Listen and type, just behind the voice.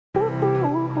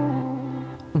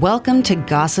Welcome to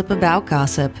Gossip About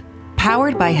Gossip,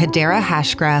 powered by Hedera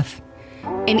Hashgraph.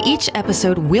 In each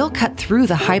episode, we'll cut through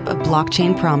the hype of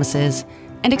blockchain promises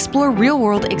and explore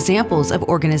real-world examples of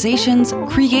organizations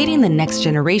creating the next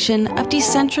generation of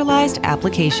decentralized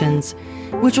applications,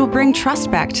 which will bring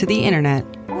trust back to the internet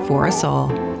for us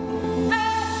all.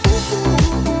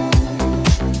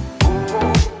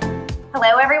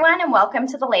 Hello, everyone, and welcome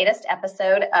to the latest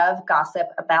episode of Gossip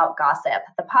About Gossip,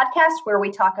 the podcast where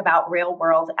we talk about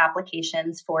real-world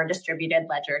applications for distributed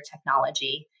ledger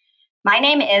technology. My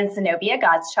name is Zenobia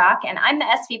Godschalk, and I'm the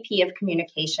SVP of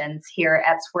Communications here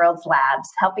at Swirlds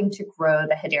Labs, helping to grow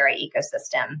the Hedera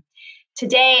ecosystem.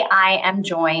 Today, I am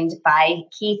joined by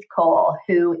Keith Kowal,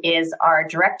 who is our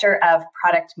Director of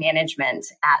Product Management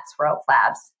at Swirlds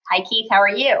Labs. Hi, Keith. How are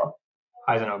you?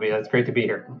 Hi, Zenobia. It's great to be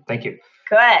here. Thank you.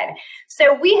 Good.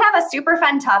 So we have a super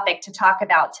fun topic to talk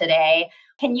about today.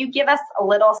 Can you give us a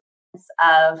little sense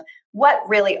of what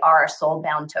really are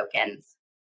soulbound tokens?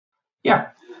 Yeah.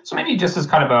 So maybe just as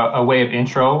kind of a way of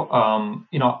intro,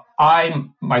 I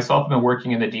myself have been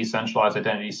working in the decentralized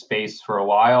identity space for a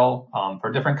while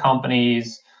for different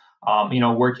companies,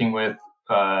 working with,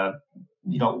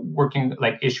 working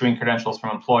like issuing credentials from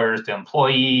employers to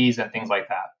employees and things like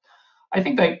that. I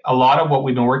think that a lot of what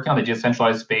we've been working on the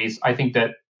decentralized space, I think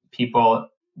that people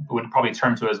would probably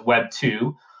term to as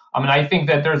Web2. I think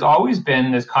that there's always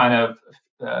been this kind of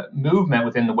movement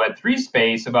within the Web3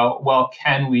 space about, well,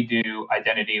 can we do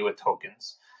identity with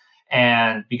tokens?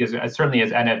 And because certainly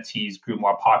as NFTs grew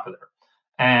more popular.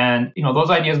 And, those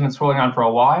ideas have been swirling on for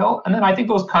a while. And then I think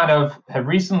those kind of have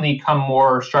recently come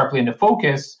more sharply into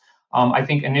focus. I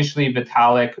think initially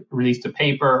Vitalik released a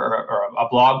paper or a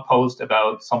blog post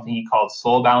about something he called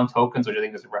Soulbound Tokens, which I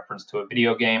think is a reference to a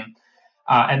video game.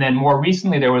 And then more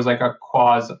recently, there was like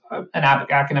an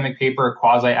academic paper, a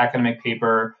quasi-academic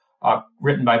paper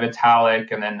written by Vitalik,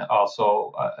 and then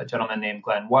also a gentleman named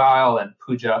Glenn Weil and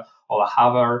Pooja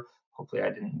Olahavar. Hopefully I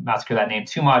didn't massacre that name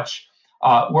too much.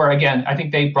 Where again, I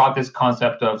think they brought this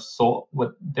concept of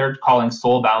what they're calling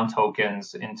soulbound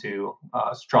tokens into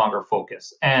stronger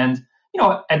focus. And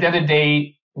at the end of the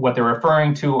day, what they're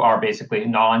referring to are basically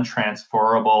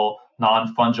non-transferable,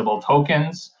 non-fungible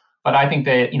tokens. But I think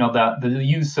that the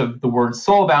use of the word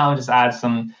soulbound just adds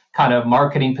some kind of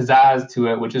marketing pizzazz to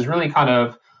it, which is really kind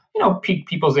of piqued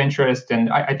people's interest,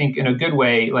 and I think in a good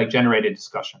way, like generated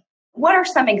discussion. What are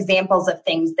some examples of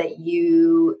things that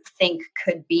you think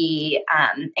could be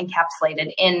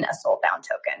encapsulated in a soulbound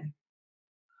token?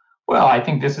 Well, I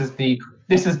think this is the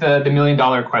 $1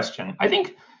 million question. I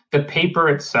think the paper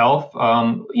itself,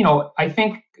 I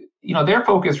think their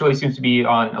focus really seems to be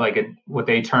on what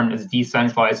they term as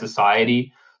decentralized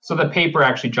society. So the paper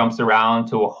actually jumps around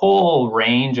to a whole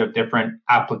range of different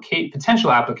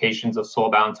potential applications of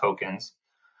soulbound tokens.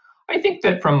 I think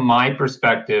that from my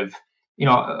perspective,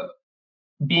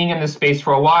 being in this space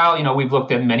for a while, we've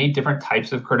looked at many different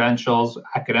types of credentials,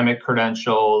 academic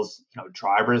credentials,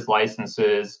 driver's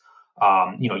licenses.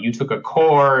 You took a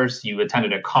course, you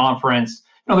attended a conference.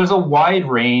 There's a wide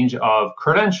range of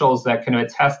credentials that can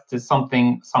attest to some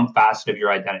facet of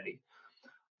your identity.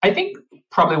 I think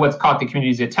probably what's caught the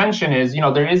community's attention is,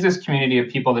 there is this community of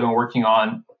people that have been working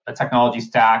on a technology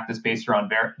stack that's based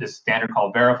around this standard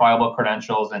called verifiable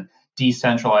credentials and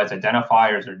decentralized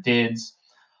identifiers or DIDs.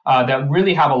 That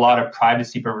really have a lot of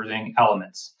privacy preserving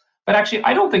elements. But actually,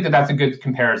 I don't think that that's a good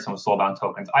comparison with soulbound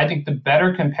tokens. I think the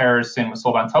better comparison with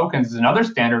soulbound tokens is another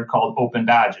standard called open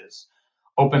badges.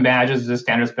 Open badges is a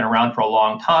standard that's been around for a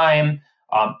long time.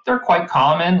 They're quite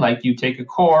common. Like you take a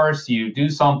course, you do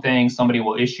something, somebody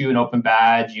will issue an open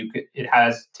badge. It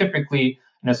has typically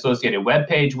an associated web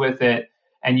page with it,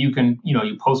 and you can,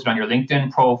 you post it on your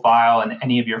LinkedIn profile, and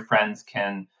any of your friends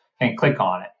can click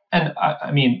on it. And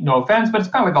I mean, no offense, but it's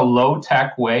kind of like a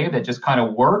low-tech way that just kind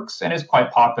of works and is quite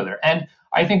popular. And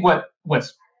I think what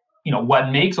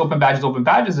makes open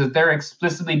badges is they're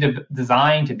explicitly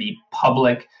designed to be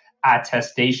public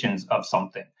attestations of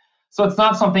something. So it's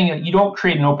not something that you don't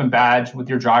create an open badge with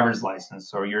your driver's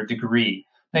license or your degree.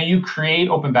 Now you create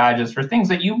open badges for things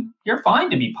that you're fine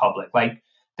to be public, like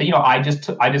that. I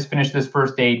just finished this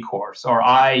first aid course, or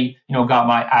I got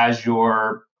my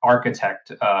Azure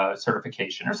architect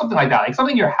certification or something like that, like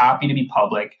something you're happy to be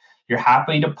public, you're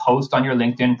happy to post on your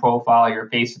LinkedIn profile, your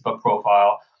Facebook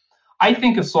profile. I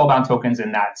think of soulbound tokens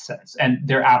in that sense and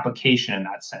their application in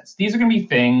that sense. These are going to be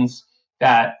things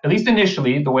that, at least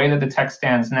initially, the way that the tech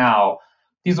stands now,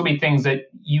 these will be things that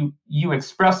you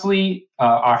expressly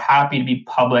are happy to be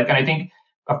public. And I think,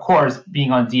 of course,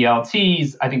 being on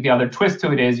DLTs, I think the other twist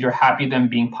to it is you're happy them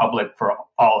being public for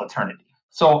all eternity.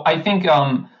 So I think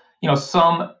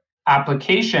some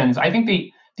applications, I think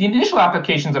the the initial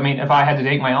applications, I mean, if I had to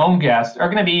take my own guess, are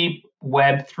going to be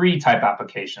Web3 type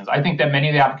applications. I think that many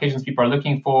of the applications people are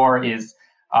looking for is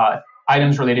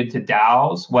items related to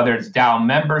DAOs, whether it's DAO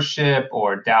membership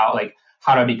or DAO, like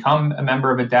how to become a member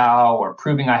of a DAO, or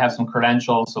proving I have some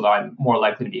credentials so that I'm more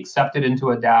likely to be accepted into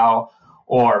a DAO,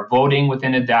 or voting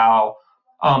within a DAO.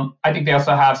 I think they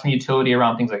also have some utility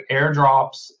around things like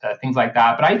airdrops, things like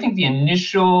that. But I think the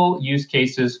initial use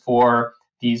cases for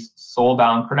these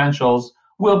soul-bound credentials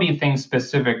will be things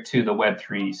specific to the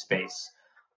Web3 space.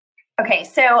 Okay,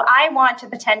 so I want to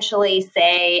potentially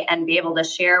say and be able to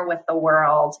share with the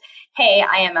world, hey,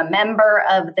 I am a member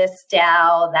of this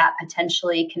DAO that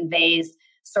potentially conveys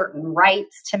certain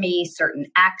rights to me, certain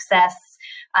access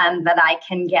that I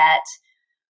can get.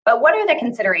 But what are the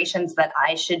considerations that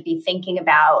I should be thinking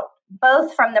about,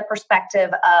 both from the perspective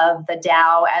of the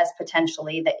DAO as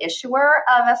potentially the issuer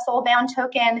of a soulbound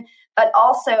token, but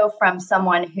also from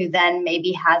someone who then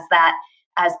maybe has that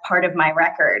as part of my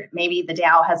record? Maybe the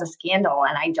DAO has a scandal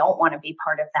and I don't want to be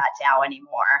part of that DAO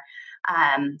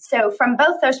anymore. So from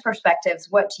both those perspectives,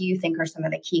 what do you think are some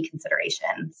of the key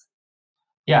considerations?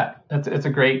 Yeah, it's a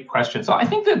great question. So I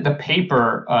think that the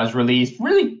paper is released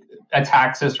really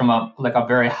attacks this from a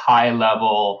very high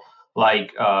level,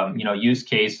 use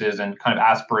cases and kind of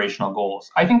aspirational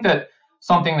goals. I think that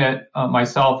something that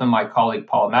myself and my colleague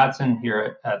Paula Madsen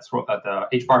here at the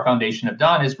HBAR Foundation have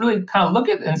done is really kind of look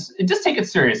at and just take it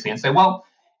seriously and say, well,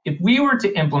 if we were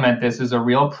to implement this as a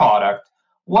real product,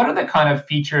 what are the kind of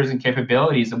features and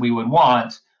capabilities that we would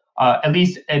want, at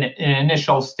least in an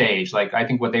initial stage? Like I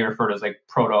think what they refer to as like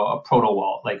a proto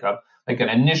wall, like an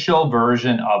initial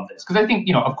version of this. Because I think,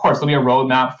 of course, there'll be a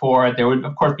roadmap for it. There would,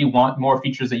 of course, be more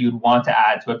features that you'd want to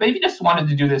add to it. But if you just wanted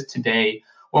to do this today,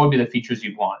 what would be the features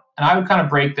you'd want? And I would kind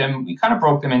of we kind of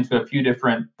broke them into a few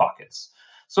different buckets.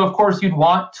 So of course, you'd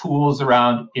want tools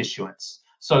around issuance.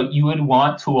 So you would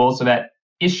want tools so that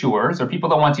issuers or people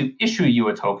that want to issue you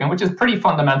a token, which is pretty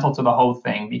fundamental to the whole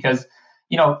thing, because,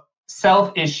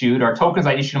 self-issued or tokens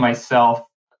I issue to myself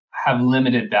have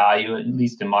limited value, at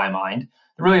least in my mind.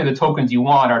 Really, the tokens you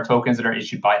want are tokens that are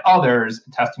issued by others,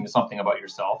 attesting to something about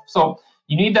yourself. So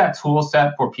you need that tool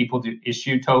set for people to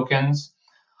issue tokens.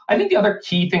 I think the other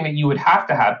key thing that you would have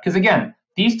to have, because again,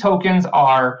 these tokens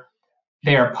are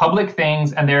public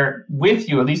things and they're with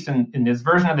you, at least in this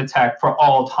version of the tech, for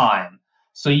all time.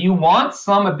 So you want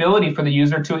some ability for the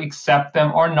user to accept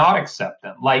them or not accept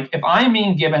them. Like if I'm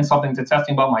being given something to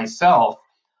testing about myself,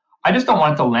 I just don't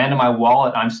want it to land in my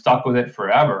wallet and I'm stuck with it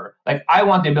forever. Like I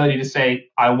want the ability to say,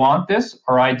 I want this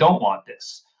or I don't want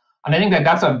this. And I think that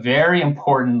that's a very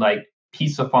important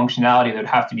piece of functionality that would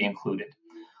have to be included.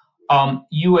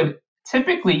 You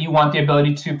want the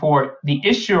ability for the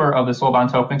issuer of the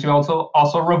soulbound token to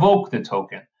also revoke the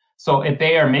token. So if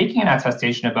they are making an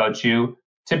attestation about you,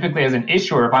 typically as an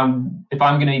issuer, if I'm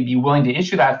going to be willing to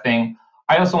issue that thing,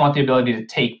 I also want the ability to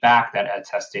take back that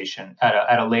attestation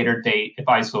at a later date if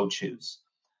I so choose.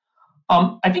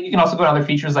 I think you can also go to other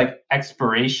features like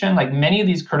expiration. Like many of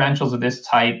these credentials of this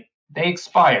type, they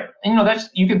expire. And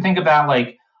you can think about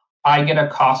I get a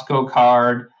Costco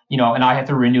card, and I have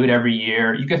to renew it every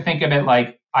year. You could think of it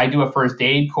like I do a first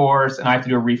aid course and I have to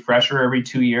do a refresher every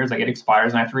 2 years. Like it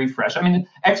expires and I have to refresh. I mean,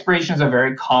 expiration is a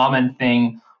very common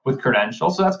thing with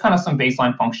credentials. So that's kind of some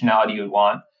baseline functionality you would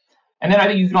want. And then I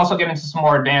think you can also get into some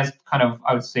more advanced kind of,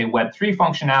 I would say, Web3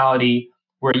 functionality,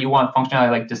 where you want functionality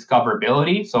like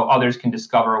discoverability. So others can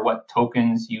discover what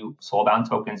soulbound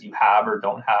tokens you have or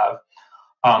don't have.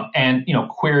 And,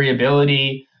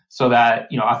 queryability, so that,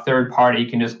 a third party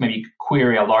can just maybe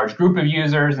query a large group of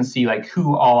users and see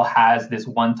who all has this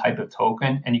one type of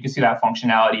token. And you can see that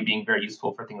functionality being very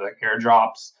useful for things like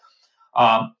airdrops.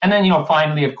 And then,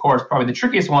 finally, of course, probably the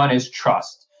trickiest one is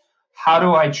trust. How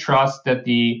do I trust that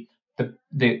the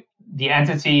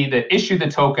entity that issued the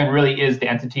token really is the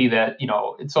entity that,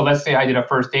 so let's say I did a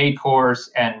first aid course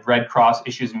and Red Cross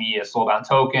issues me a soulbound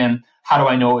token. How do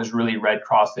I know it was really Red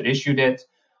Cross that issued it?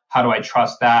 How do I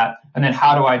trust that? And then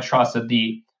how do I trust that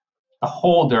the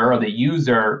holder or the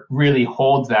user really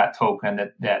holds that token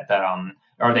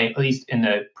or they, at least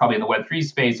probably in the Web3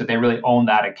 space, that they really own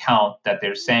that account that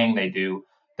they're saying they do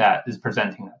that is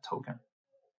presenting that token?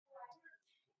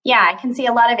 Yeah, I can see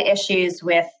a lot of issues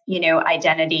with,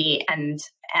 identity and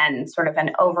sort of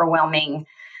an overwhelming,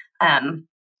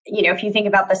 if you think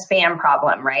about the spam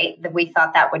problem, right? That we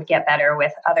thought that would get better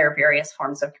with other various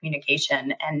forms of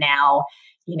communication. And now,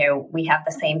 we have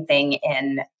the same thing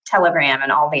in Telegram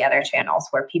and all the other channels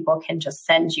where people can just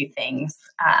send you things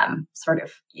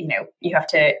you have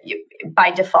to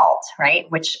by default, right?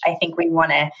 Which I think we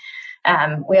want to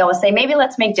We always say, maybe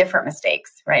let's make different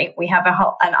mistakes, right? We have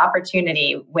an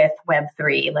opportunity with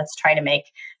Web3. Let's try to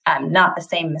make not the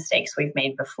same mistakes we've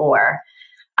made before.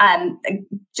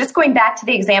 Just going back to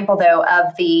the example, though,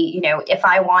 of the, if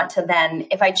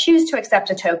I choose to accept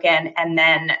a token and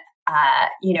then,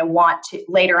 want to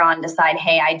later on decide,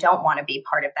 hey, I don't want to be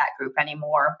part of that group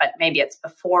anymore, but maybe it's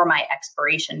before my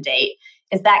expiration date.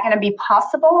 Is that going to be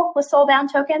possible with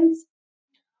Soulbound tokens?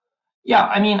 Yeah,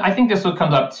 I mean, I think this will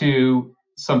come up to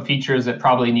some features that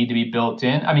probably need to be built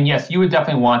in. I mean, yes, you would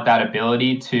definitely want that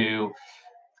ability to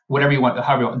whatever you want,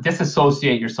 however you want,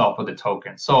 disassociate yourself with a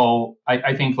token. So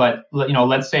I think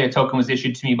let's say a token was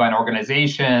issued to me by an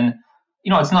organization,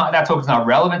 it's not, that token's not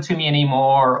relevant to me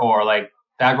anymore, or like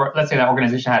that, let's say that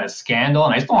organization had a scandal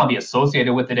and I just don't want to be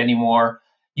associated with it anymore.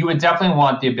 You would definitely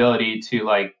want the ability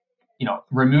to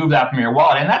remove that from your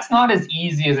wallet. And that's not as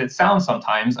easy as it sounds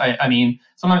sometimes. I mean,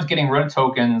 sometimes getting rid of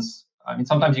tokens,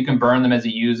 sometimes you can burn them as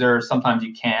a user, sometimes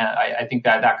you can't. I think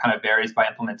that kind of varies by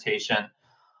implementation.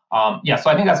 So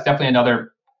I think that's definitely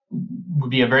would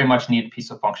be a very much needed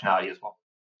piece of functionality as well.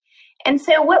 And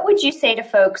so what would you say to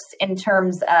folks in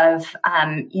terms of,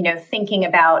 thinking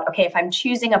about, okay, if I'm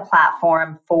choosing a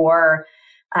platform for,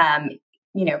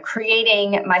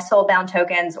 creating my Soulbound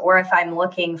tokens, or if I'm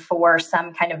looking for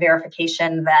some kind of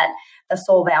verification that the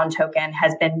Soulbound token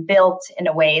has been built in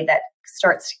a way that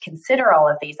starts to consider all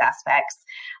of these aspects.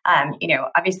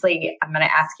 Obviously, I'm going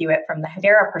to ask you it from the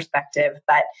Hedera perspective,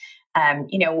 but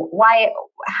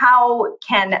how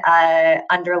can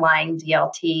underlying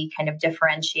DLT kind of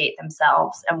differentiate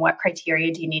themselves, and what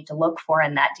criteria do you need to look for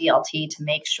in that DLT to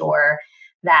make sure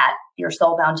that your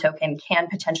Soulbound token can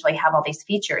potentially have all these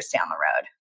features down the road?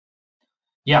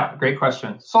 Yeah, great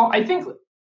question. So I think,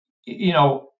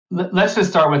 let's just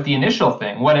start with the initial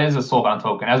thing. What is a Soulbound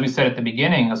token? As we said at the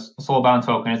beginning, a Soulbound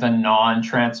token is a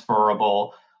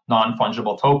non-transferable,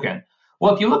 non-fungible token.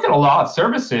 Well, if you look at a lot of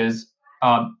services,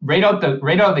 right out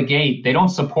of the gate, they don't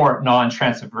support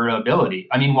non-transferability.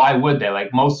 I mean, why would they?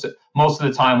 Like most of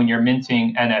the time when you're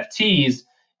minting NFTs,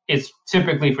 it's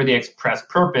typically for the express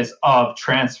purpose of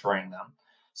transferring them.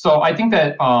 So I think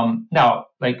that now,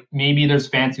 like maybe there's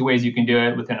fancy ways you can do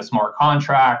it within a smart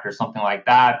contract or something like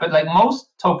that. But like most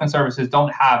token services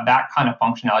don't have that kind of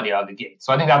functionality out of the gate.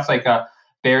 So I think that's like a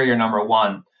barrier number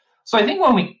one. So I think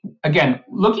when we, again,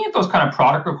 looking at those kind of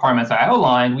product requirements I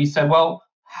outlined, we said, well,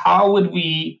 how would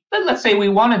we, let's say we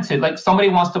wanted to, like somebody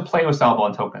wants to play with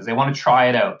Soulbound tokens, they want to try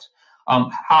it out.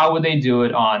 How would they do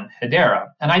it on Hedera?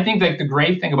 And I think like the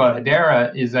great thing about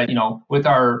Hedera is that, with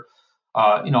our,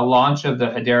 launch of the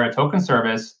Hedera Token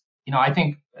Service, I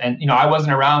think, and, I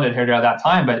wasn't around at Hedera at that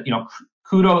time, but,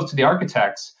 kudos to the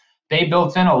architects. They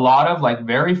built in a lot of like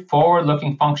very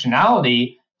forward-looking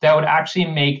functionality that would actually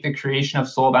make the creation of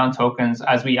Soulbound tokens,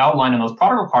 as we outlined in those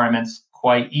product requirements,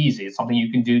 quite easy. It's something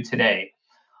you can do today.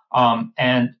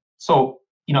 And so,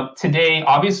 today,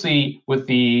 obviously, with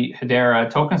the Hedera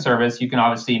Token Service, you can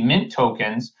obviously mint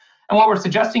tokens. And what we're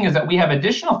suggesting is that we have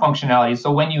additional functionality.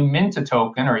 So when you mint a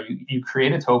token or you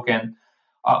create a token,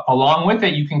 along with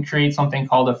it, you can create something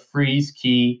called a freeze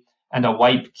key and a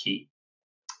wipe key.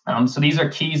 So these are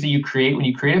keys that you create when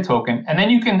you create a token. And then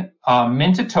you can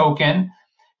mint a token,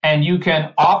 and you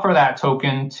can offer that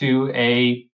token to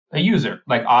a user.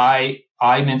 Like I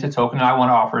mint a token and I want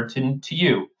to offer it to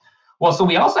you. Well, so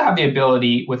we also have the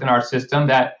ability within our system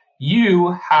that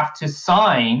you have to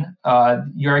sign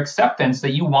your acceptance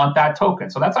that you want that token.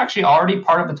 So that's actually already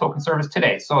part of the token service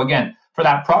today. So again, for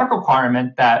that product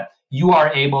requirement that you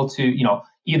are able to,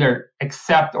 either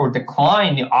accept or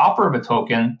decline the offer of a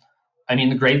token, I mean,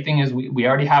 the great thing is we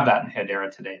already have that in Hedera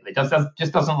today. It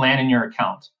just doesn't land in your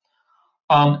account.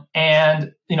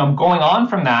 And going on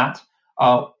from that,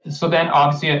 so then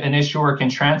obviously an issuer can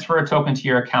transfer a token to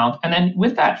your account. And then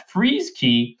with that freeze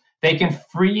key, they can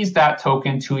freeze that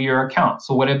token to your account.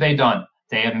 So what have they done?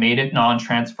 They have made it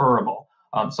non-transferable.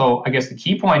 So I guess the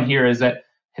key point here is that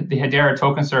the Hedera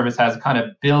Token Service has kind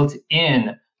of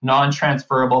built-in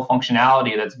non-transferable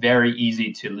functionality that's very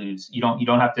easy to lose. You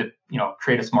don't have to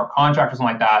create a smart contract or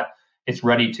something like that. It's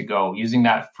ready to go using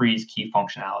that freeze key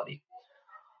functionality.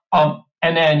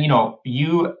 And then,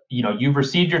 you've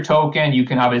received your token. You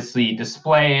can obviously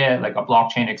display it like a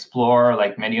blockchain explorer,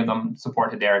 like many of them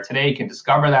support Hedera today. You can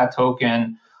discover that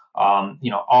token,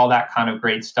 all that kind of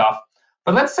great stuff.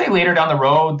 But let's say later down the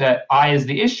road that I, as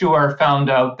the issuer, found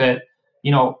out that,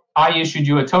 I issued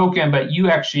you a token, but you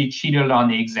actually cheated on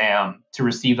the exam to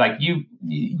receive, like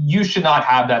you should not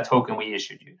have that token we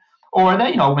issued you. Or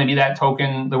that, maybe that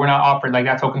token that we're not offered, like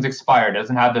that token's expired,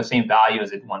 doesn't have the same value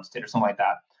as it once did or something like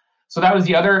that. So that was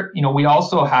the other, we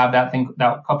also have that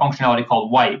functionality called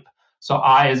wipe. So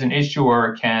I, as an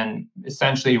issuer, can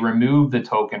essentially remove the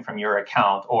token from your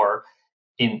account, or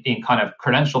in kind of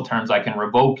credential terms, I can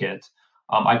revoke it.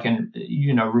 I can,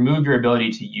 remove your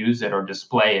ability to use it or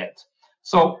display it.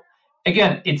 So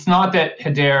again, it's not that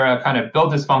Hedera kind of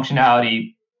built this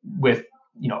functionality with,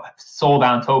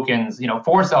 soulbound tokens,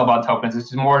 for soulbound tokens.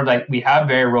 It's more like we have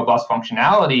very robust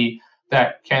functionality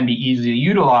that can be easily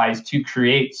utilized to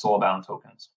create soulbound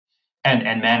tokens and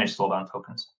manage soulbound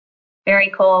tokens.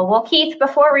 Very cool. Well, Keith,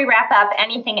 before we wrap up,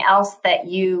 anything else that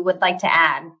you would like to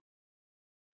add?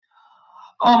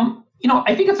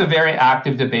 I think it's a very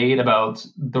active debate about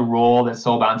the role that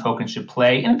soulbound tokens should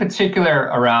play, in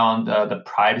particular around the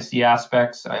privacy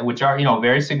aspects, which are,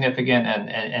 very significant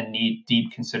and need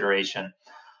deep consideration.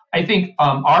 I think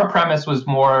our premise was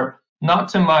more not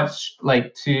too much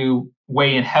like to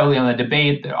weigh in heavily on the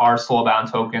debate that are soulbound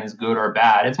tokens good or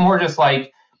bad. It's more just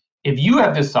like, if you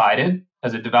have decided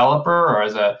as a developer or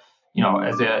as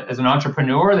an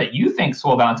entrepreneur that you think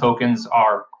soulbound tokens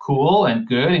are cool and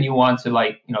good and you want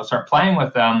to start playing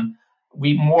with them,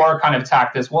 we more kind of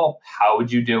attack this, well, how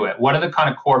would you do it? What are the kind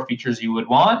of core features you would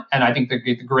want? And I think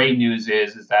the great news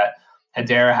is that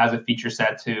Hedera has a feature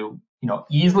set to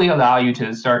easily allow you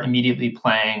to start immediately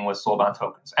playing with soulbound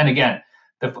tokens. And again,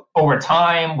 over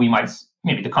time,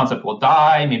 maybe the concept will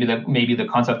die, maybe the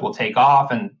concept will take off,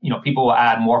 and people will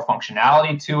add more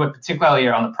functionality to it, particularly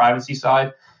on the privacy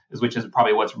side, which is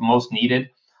probably what's most needed.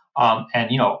 And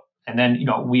then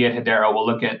we at Hedera will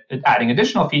look at adding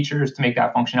additional features to make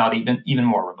that functionality even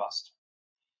more robust.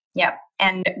 Yep.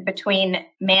 And between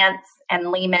Mance and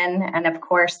Lehman, and of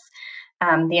course,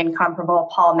 the incomparable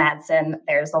Paul Madsen,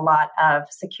 there's a lot of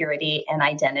security and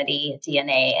identity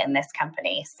DNA in this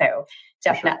company. So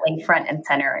definitely front and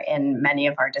center in many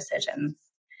of our decisions.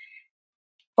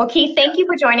 Well, Keith, thank you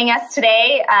for joining us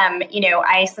today.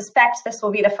 I suspect this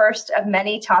will be the first of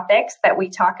many topics that we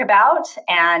talk about.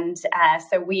 And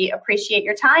so we appreciate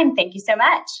your time. Thank you so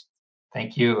much.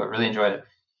 Thank you. I really enjoyed it.